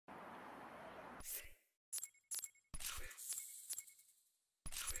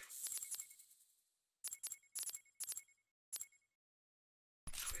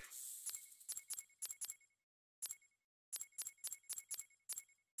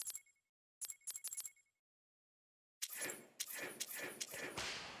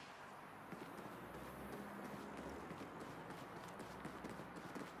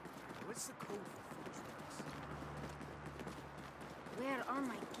What's the code for food trucks? Where are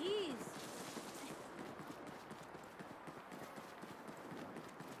my keys?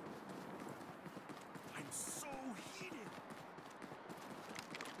 I'm so heated.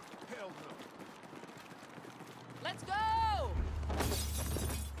 Hell no. Let's go!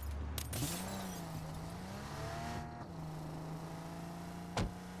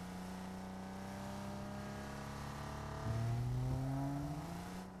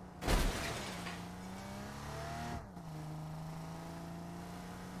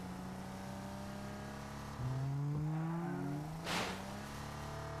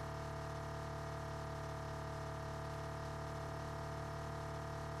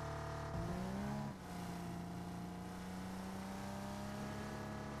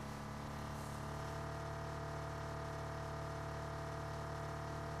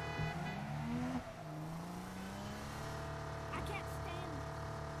 I can't stand it.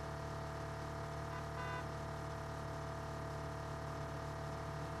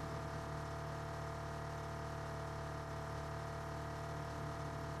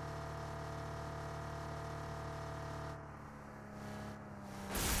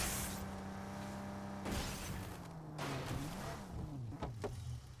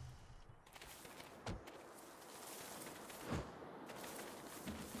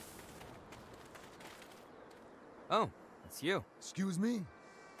 Oh, it's you. Excuse me?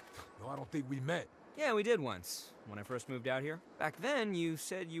 No, I don't think we met. Yeah, we did once, when I first moved out here. Back then, you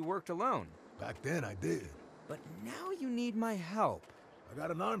said you worked alone. Back then, I did. But now you need my help. I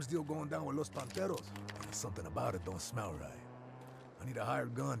got an arms deal going down with Los Panteros. And something about it don't smell right. I need a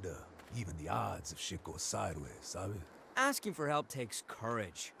hired gun to even the odds if shit goes sideways, sabe? Asking for help takes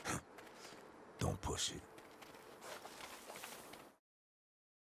courage. Don't push it.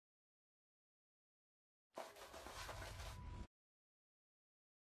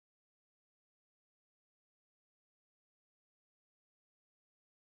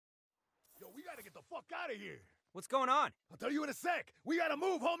 Yo, we gotta get the fuck out of here. What's going on? I'll tell you in a sec. We gotta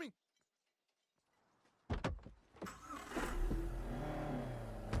move, homie.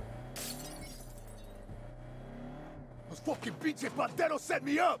 Those fucking pinche panteros set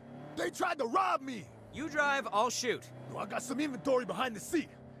me up. They tried to rob me. You drive, I'll shoot. Yo, I got some inventory behind the seat.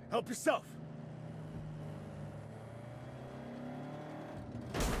 Help yourself.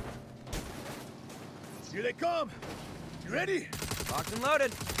 Here they come. You ready? Locked and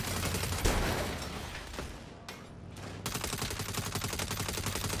loaded.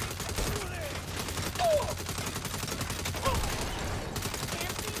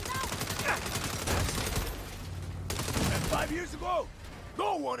 And 5 years ago,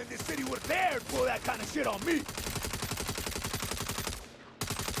 no one in this city would have dared pull that kind of shit on me.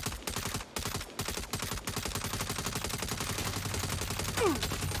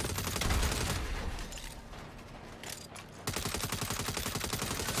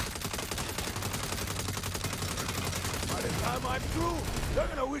 By the time I'm through, they're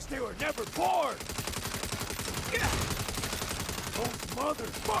gonna wish they were never born. Those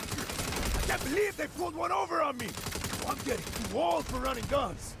motherfuckers! I can't believe they pulled one over on me. I'm getting too old for running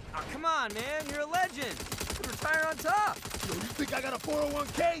guns. Oh, come on, man. You're a legend. You could retire on top. Yo, you think I got a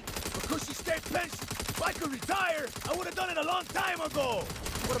 401k? A cushy state pension? If I could retire, I would have done it a long time ago.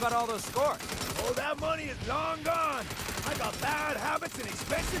 What about all those scores? Oh, that money is long gone. I got bad habits and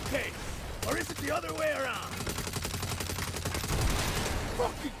expensive taste. Or is it the other way around?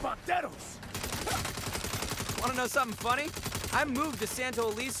 Fucking panteros! Want to know something funny? I moved to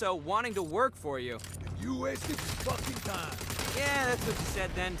Santo Eliso wanting to work for you. You wasted your fucking time. Yeah, that's what you said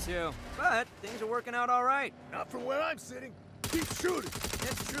then, too. But things are working out all right. Not from where I'm sitting. Keep shooting.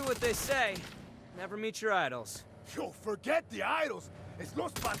 It's true what they say. Never meet your idols. Yo, forget the idols. It's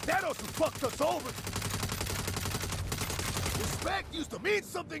Los Panteros who fucked us over. Respect used to mean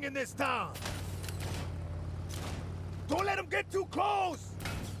something in this town. Don't let them get too close.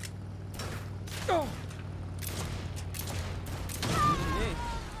 Oh. Hey.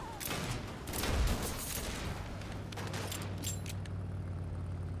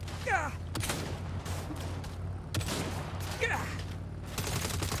 Gah! Gah!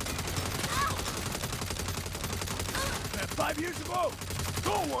 And 5 years ago,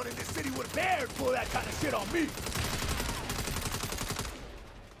 no one in this city would have dared pull that kind of shit on me.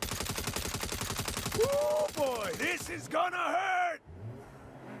 Woo, boy, this is gonna hurt.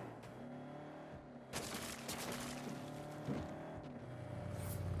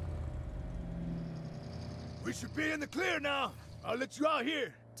 We should be in the clear now. I'll let you out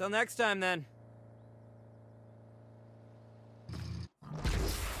here. Till next time, then.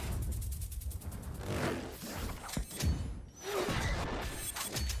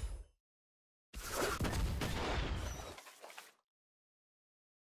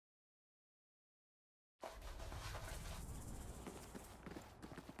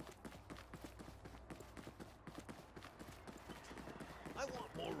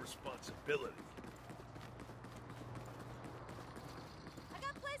 responsibility. I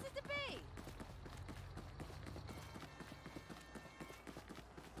got places to be.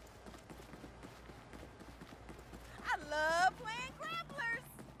 I love playing grapplers.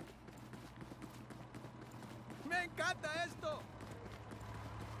 Me encanta esto!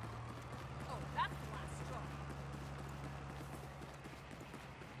 Oh, that's the last straw.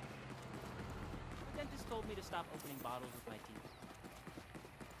 The dentist told me to stop opening bottles with my teeth.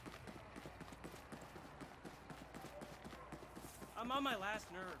 I'm on my last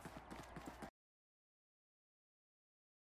nerve.